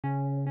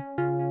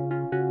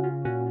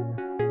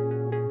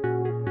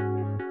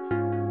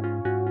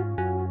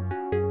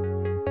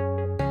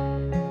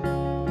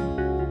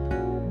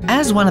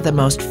As one of the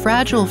most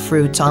fragile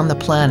fruits on the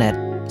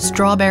planet,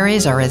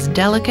 strawberries are as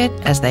delicate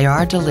as they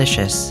are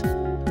delicious.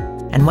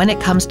 And when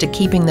it comes to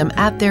keeping them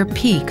at their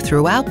peak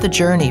throughout the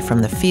journey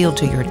from the field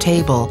to your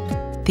table,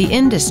 the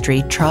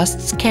industry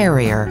trusts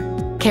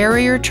Carrier.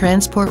 Carrier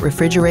Transport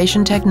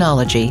Refrigeration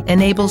Technology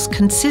enables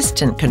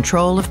consistent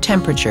control of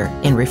temperature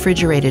in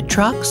refrigerated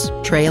trucks,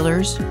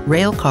 trailers,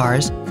 rail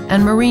cars,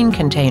 and marine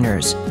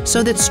containers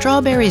so that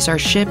strawberries are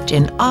shipped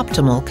in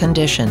optimal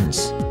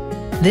conditions.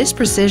 This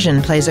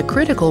precision plays a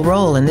critical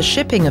role in the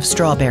shipping of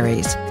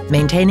strawberries,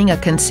 maintaining a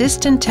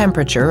consistent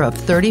temperature of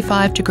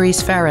 35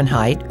 degrees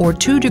Fahrenheit or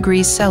 2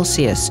 degrees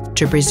Celsius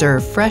to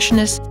preserve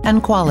freshness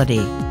and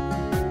quality.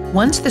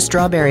 Once the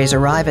strawberries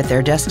arrive at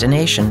their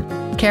destination,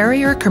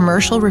 Carrier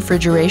commercial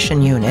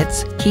refrigeration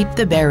units keep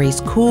the berries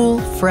cool,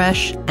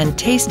 fresh, and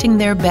tasting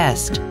their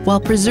best while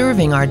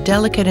preserving our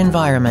delicate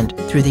environment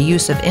through the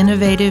use of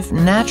innovative,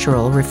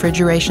 natural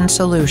refrigeration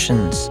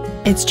solutions.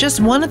 It's just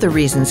one of the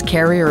reasons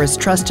Carrier is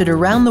trusted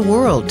around the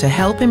world to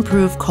help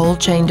improve cold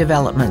chain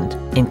development,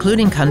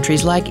 including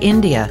countries like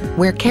India,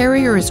 where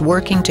Carrier is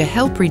working to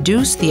help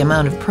reduce the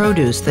amount of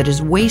produce that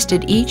is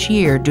wasted each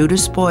year due to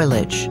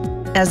spoilage.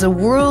 As a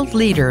world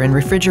leader in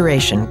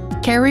refrigeration,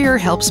 Carrier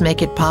helps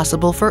make it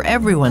possible for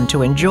everyone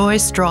to enjoy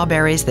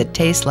strawberries that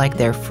taste like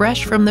they're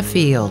fresh from the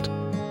field.